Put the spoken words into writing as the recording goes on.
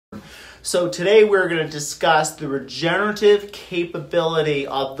So today we're going to discuss the regenerative capability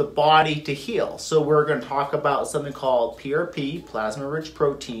of the body to heal. So we're going to talk about something called PRP, plasma-rich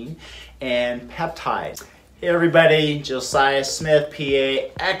protein, and peptides. Hey everybody, Josiah Smith,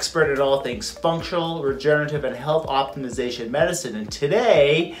 PA, expert at all things functional, regenerative, and health optimization medicine. And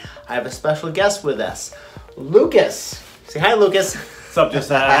today I have a special guest with us, Lucus. Say hi, Lucus. What's up,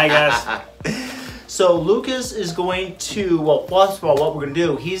 Josiah? Hi, guys. So Lucas is going to, well, first of all, what we're going to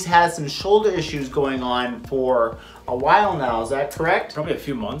do, he's had some shoulder issues going on for a while now. Is that correct? Probably a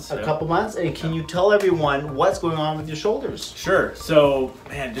few months. A couple months. And can you tell everyone what's going on with your shoulders? Sure. So,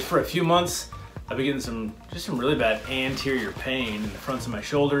 man, just for a few months, I've been getting some really bad anterior pain in the fronts of my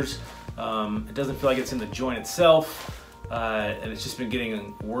shoulders. It doesn't feel like it's in the joint itself, and it's just been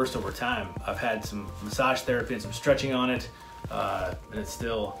getting worse over time. I've had some massage therapy and some stretching on it, and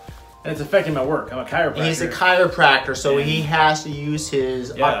it's affecting my work. I'm a chiropractor. He's a chiropractor, so he has to use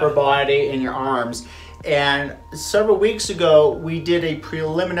his upper body and your arms. And several weeks ago, we did a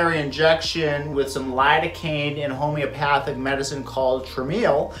preliminary injection with some lidocaine in homeopathic medicine called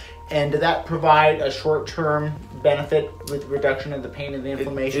Trameal. And did that provide a short-term benefit with reduction of the pain and the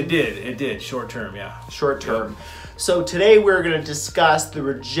inflammation? It did, short-term, yeah. Short-term. So today we're going to discuss the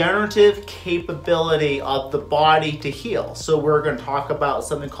regenerative capability of the body to heal. So we're going to talk about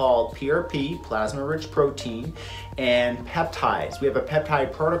something called PRP, plasma-rich protein, and peptides. We have a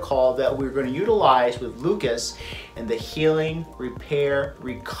peptide protocol that we're going to utilize with Lucas in the healing, repair,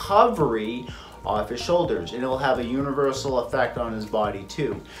 recovery of his shoulders, and it will have a universal effect on his body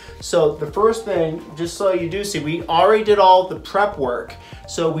too. So the first thing, just so you do see, we already did all the prep work.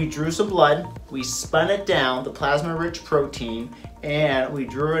 So we drew some blood, we spun it down, the plasma-rich protein, and we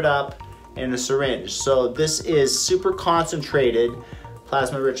drew it up in a syringe. So this is super concentrated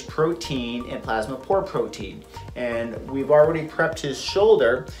plasma-rich protein and plasma-poor protein. And we've already prepped his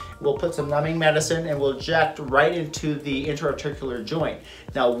shoulder. We'll put some numbing medicine and we'll inject right into the interarticular joint.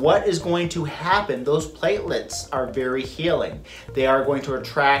 Now what is going to happen, those platelets are very healing. They are going to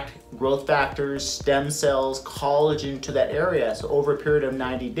attract growth factors, stem cells, collagen to that area. So over a period of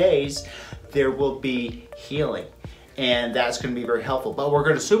 90 days, there will be healing. And that's going to be very helpful. But we're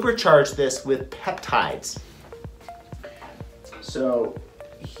going to supercharge this with peptides. So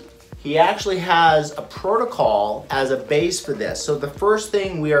he actually has a protocol as a base for this. So the first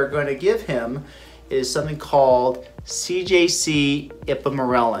thing we are going to give him is something called CJC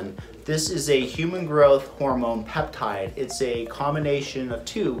Ipamorelin. This is a human growth hormone peptide. It's a combination of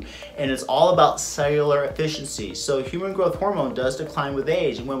two, and it's all about cellular efficiency. So human growth hormone does decline with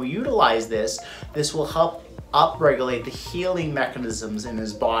age, and when we utilize this, this will help upregulate the healing mechanisms in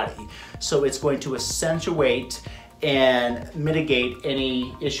his body. So it's going to accentuate and mitigate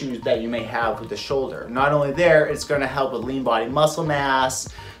any issues that you may have with the shoulder. Not only there, it's going to help with lean body muscle mass,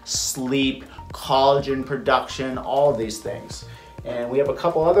 sleep, collagen production, all of these things. And we have a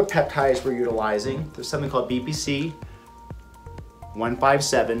couple other peptides we're utilizing. There's something called BPC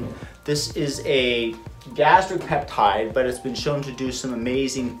 157. This is a gastric peptide, but it's been shown to do some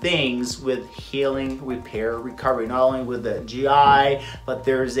amazing things with healing, repair, recovery, not only with the GI, but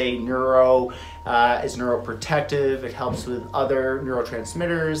there's a it's neuroprotective. It helps with other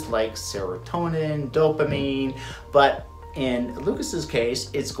neurotransmitters like serotonin, dopamine, but in Lucas's case,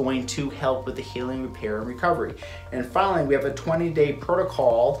 it's going to help with the healing, repair, and recovery. And finally, we have a 20-day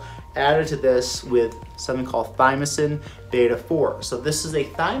protocol added to this with something called Thymosin B-4. So this is a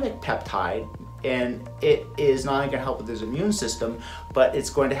thymic peptide, and it is not only going to help with his immune system, but it's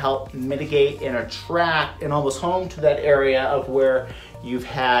going to help mitigate and attract and almost home to that area of where you've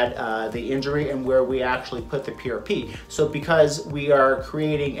had the injury and where we actually put the PRP. So because we are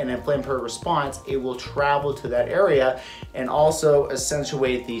creating an inflammatory response, it will travel to that area and also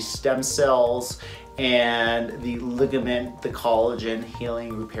accentuate the stem cells and the ligament, the collagen,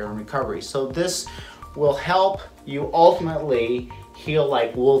 healing, repair, and recovery. So this will help you ultimately heal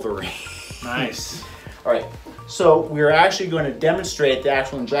like Wolverine. Nice. All right, so we're actually going to demonstrate the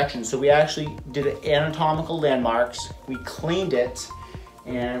actual injection. So we actually did anatomical landmarks, we cleaned it,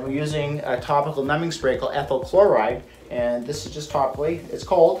 and we're using a topical numbing spray called ethyl chloride, and this is just topically. It's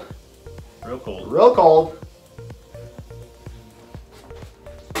cold. Real cold. Real cold.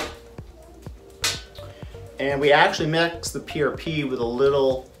 And we actually mix the PRP with a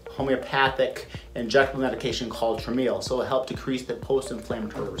little homeopathic injectable medication called Trameal, so it'll help decrease the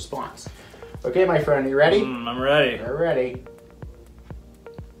post-inflammatory response. Okay, my friend, are you ready? I'm ready. You're ready.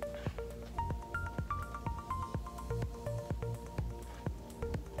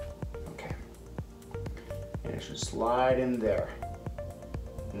 Okay. And it should slide in there.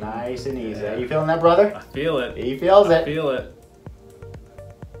 Nice and easy. Yeah. Are you feeling that, brother? I feel it. He feels it. I feel it.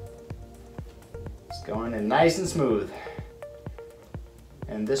 It's going in nice and smooth.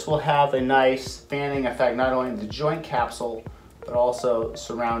 And this will have a nice fanning effect, not only in the joint capsule, but also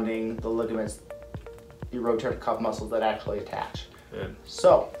surrounding the ligaments, the rotator cuff muscles that actually attach. Good.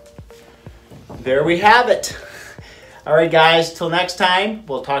 So, there we have it. All right, guys, till next time,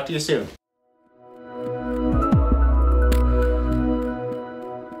 we'll talk to you soon.